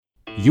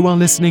You are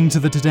listening to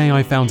the Today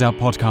I Found Out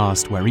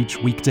podcast, where each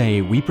weekday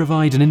we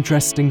provide an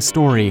interesting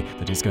story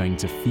that is going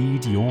to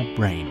feed your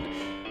brain.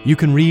 You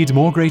can read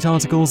more great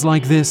articles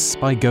like this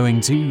by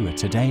going to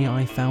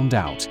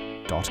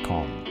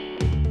todayifoundout.com.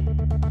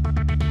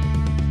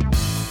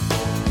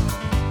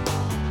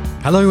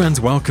 Hello and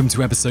welcome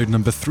to episode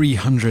number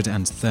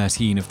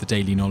 313 of the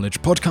Daily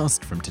Knowledge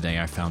podcast from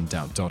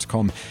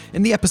todayifoundout.com.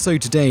 In the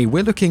episode today,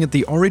 we're looking at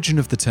the origin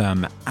of the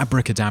term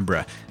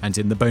abracadabra, and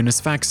in the bonus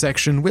facts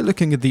section, we're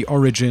looking at the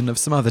origin of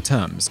some other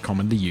terms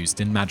commonly used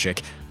in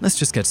magic. Let's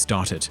just get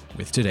started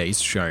with today's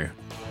show.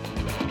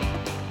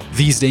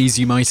 These days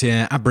you might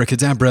hear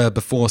abracadabra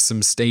before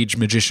some stage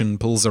magician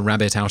pulls a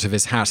rabbit out of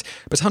his hat,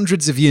 but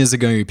hundreds of years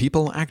ago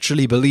people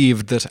actually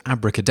believed that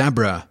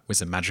abracadabra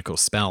was a magical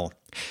spell.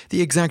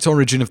 The exact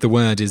origin of the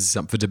word is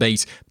up for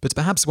debate, but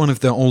perhaps one of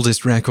the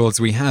oldest records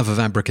we have of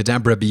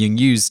abracadabra being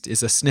used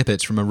is a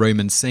snippet from a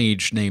Roman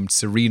sage named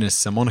Cerinus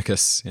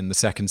Sammonicus in the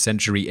 2nd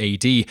century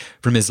AD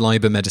from his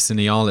Liber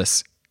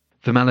Medicinalis.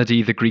 The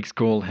malady the Greeks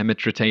call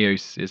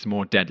hemitritheos is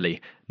more deadly.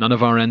 None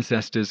of our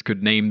ancestors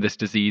could name this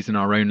disease in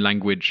our own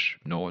language,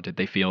 nor did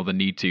they feel the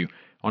need to.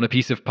 On a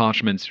piece of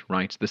parchment,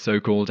 write the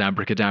so-called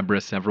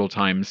abracadabra several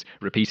times,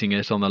 repeating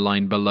it on the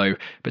line below,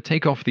 but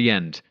take off the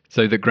end,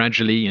 so that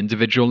gradually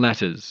individual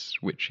letters,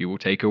 which you will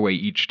take away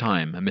each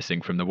time, are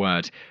missing from the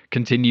word.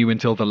 Continue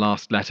until the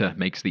last letter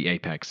makes the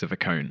apex of a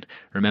cone.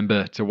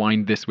 Remember to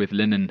wind this with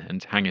linen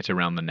and hang it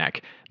around the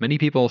neck. Many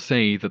people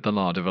say that the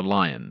lard of a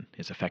lion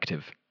is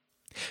effective.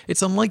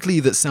 It's unlikely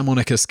that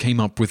Sammonicus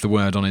came up with the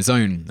word on his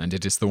own, and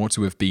it is thought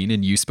to have been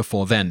in use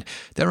before then.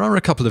 There are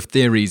a couple of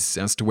theories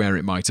as to where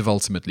it might have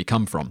ultimately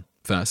come from.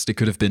 First, it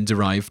could have been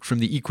derived from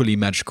the equally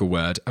magical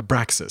word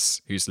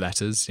abraxas, whose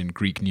letters in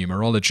Greek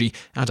numerology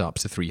add up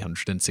to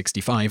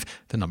 365,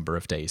 the number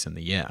of days in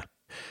the year.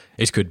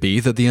 It could be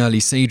that the early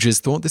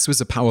sages thought this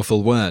was a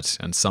powerful word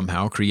and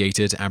somehow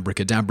created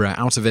abracadabra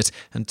out of it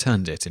and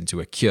turned it into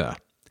a cure.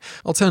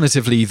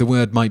 Alternatively, the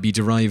word might be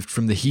derived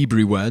from the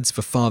Hebrew words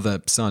for Father,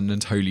 Son,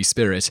 and Holy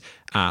Spirit,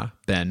 A,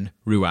 Ben,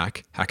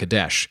 Ruach,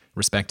 Hakadesh,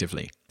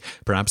 respectively.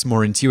 Perhaps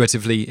more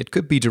intuitively, it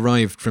could be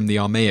derived from the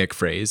Aramaic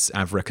phrase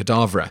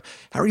avracadabra.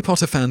 Harry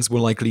Potter fans will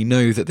likely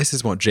know that this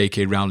is what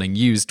J.K. Rowling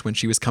used when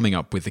she was coming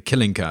up with the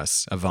killing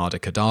curse, Avada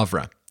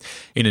Kedavra.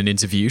 In an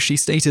interview, she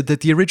stated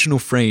that the original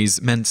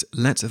phrase meant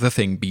 "let the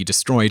thing be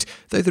destroyed,"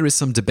 though there is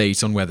some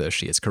debate on whether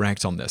she is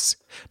correct on this.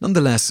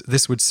 Nonetheless,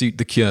 this would suit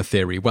the cure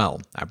theory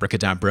well.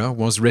 Abracadabra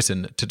was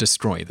written to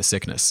destroy the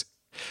sickness.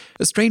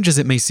 As strange as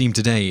it may seem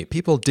today,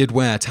 people did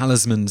wear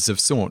talismans of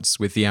sorts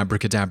with the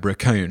abracadabra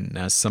cone,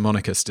 as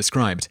Sammonicus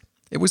described.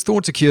 It was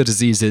thought to cure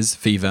diseases,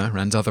 fever,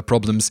 and other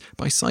problems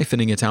by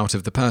siphoning it out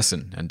of the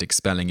person and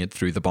expelling it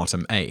through the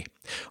bottom A.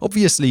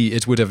 Obviously,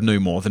 it would have no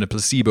more than a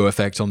placebo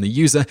effect on the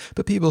user,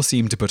 but people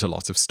seem to put a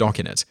lot of stock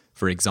in it.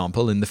 For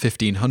example, in the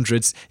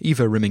 1500s,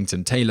 Eva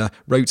Remington Taylor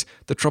wrote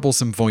The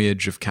Troublesome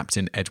Voyage of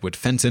Captain Edward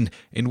Fenton,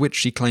 in which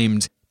she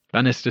claimed,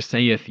 Bannister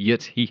saith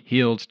yet he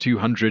healed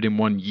 200 in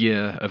 1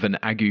 year of an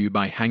ague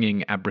by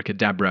hanging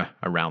abracadabra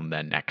around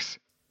their necks.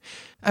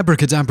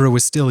 Abracadabra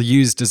was still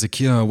used as a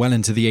cure well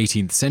into the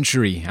 18th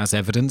century, as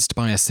evidenced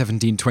by a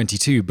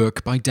 1722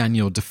 book by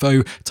Daniel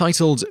Defoe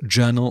titled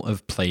Journal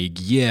of Plague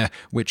Year,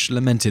 which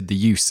lamented the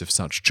use of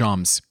such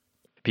charms.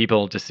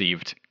 People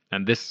deceived.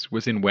 And this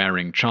was in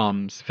wearing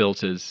charms,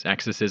 philters,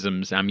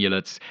 exorcisms,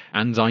 amulets,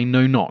 and I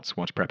know not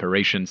what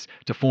preparations,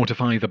 to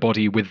fortify the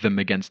body with them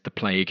against the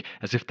plague,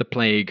 as if the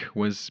plague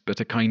was but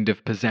a kind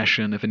of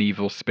possession of an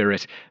evil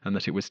spirit, and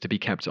that it was to be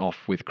kept off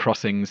with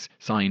crossings,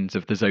 signs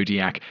of the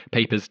zodiac,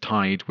 papers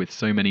tied with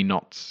so many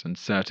knots, and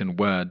certain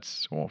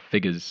words or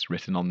figures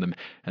written on them,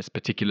 as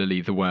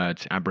particularly the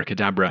word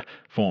abracadabra,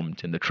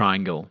 formed in the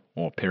triangle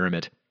or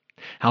pyramid.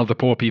 How the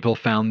poor people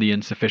found the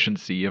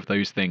insufficiency of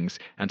those things,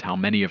 and how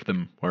many of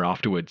them were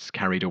afterwards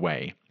carried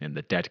away in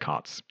the dead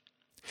carts.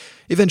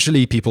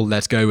 Eventually, people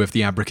let go of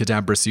the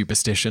abracadabra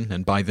superstition,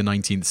 and by the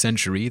 19th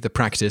century, the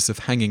practice of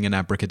hanging an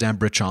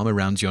abracadabra charm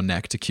around your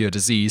neck to cure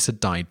disease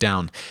had died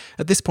down.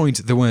 At this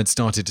point, the word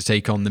started to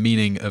take on the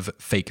meaning of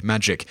fake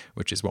magic,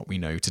 which is what we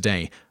know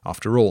today.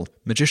 After all,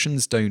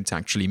 magicians don't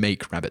actually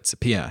make rabbits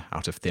appear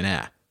out of thin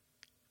air.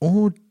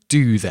 Or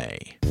do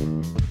they?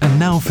 And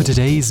now for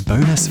today's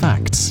bonus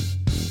facts.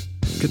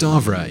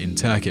 Cadavra in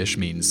Turkish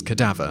means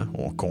cadaver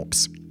or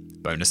corpse.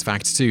 Bonus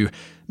fact 2.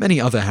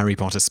 Many other Harry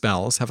Potter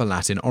spells have a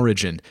Latin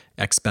origin.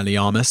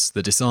 Expelliarmus,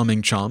 the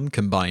disarming charm,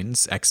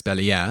 combines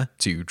expelliare,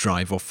 to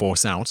drive or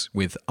force out,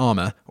 with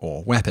armor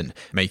or weapon,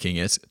 making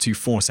it to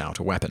force out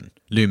a weapon.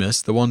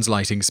 Lumus, the wand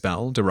lighting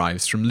spell,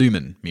 derives from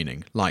lumen,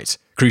 meaning light.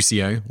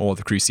 Crucio, or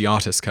the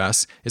Cruciatus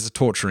curse, is a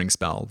torturing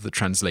spell that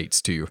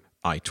translates to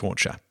I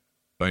torture.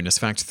 Bonus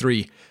fact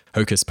 3.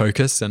 Hocus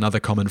pocus,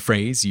 another common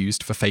phrase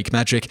used for fake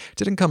magic,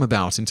 didn't come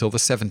about until the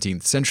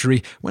 17th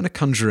century when a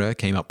conjurer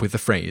came up with the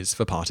phrase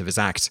for part of his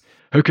act.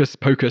 Hocus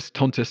pocus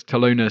tontus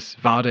talonus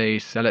vade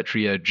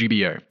celetria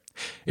jubeo.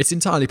 It's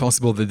entirely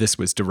possible that this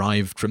was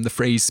derived from the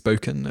phrase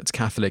spoken at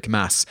Catholic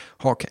Mass,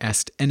 hoc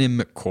est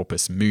enim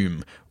corpus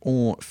meum,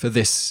 or for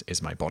this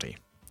is my body.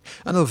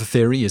 Another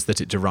theory is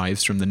that it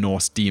derives from the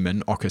Norse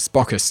demon Ocus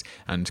Bocus,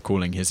 and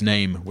calling his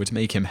name would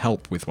make him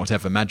help with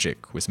whatever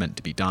magic was meant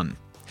to be done.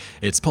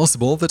 It's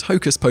possible that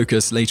Hocus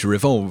Pocus later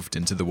evolved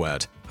into the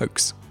word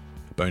hoax.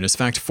 Bonus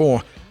fact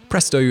 4.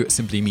 Presto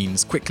simply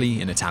means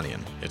quickly in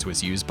Italian. It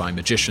was used by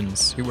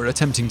magicians who were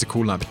attempting to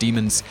call up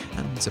demons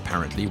and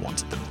apparently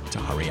wanted them to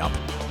hurry up.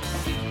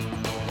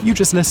 You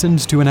just listened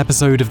to an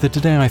episode of the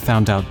Today I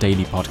Found Out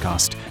Daily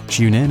podcast.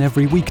 Tune in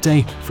every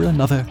weekday for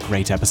another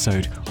great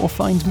episode, or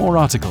find more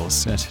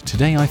articles at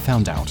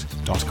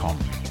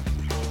todayifoundout.com.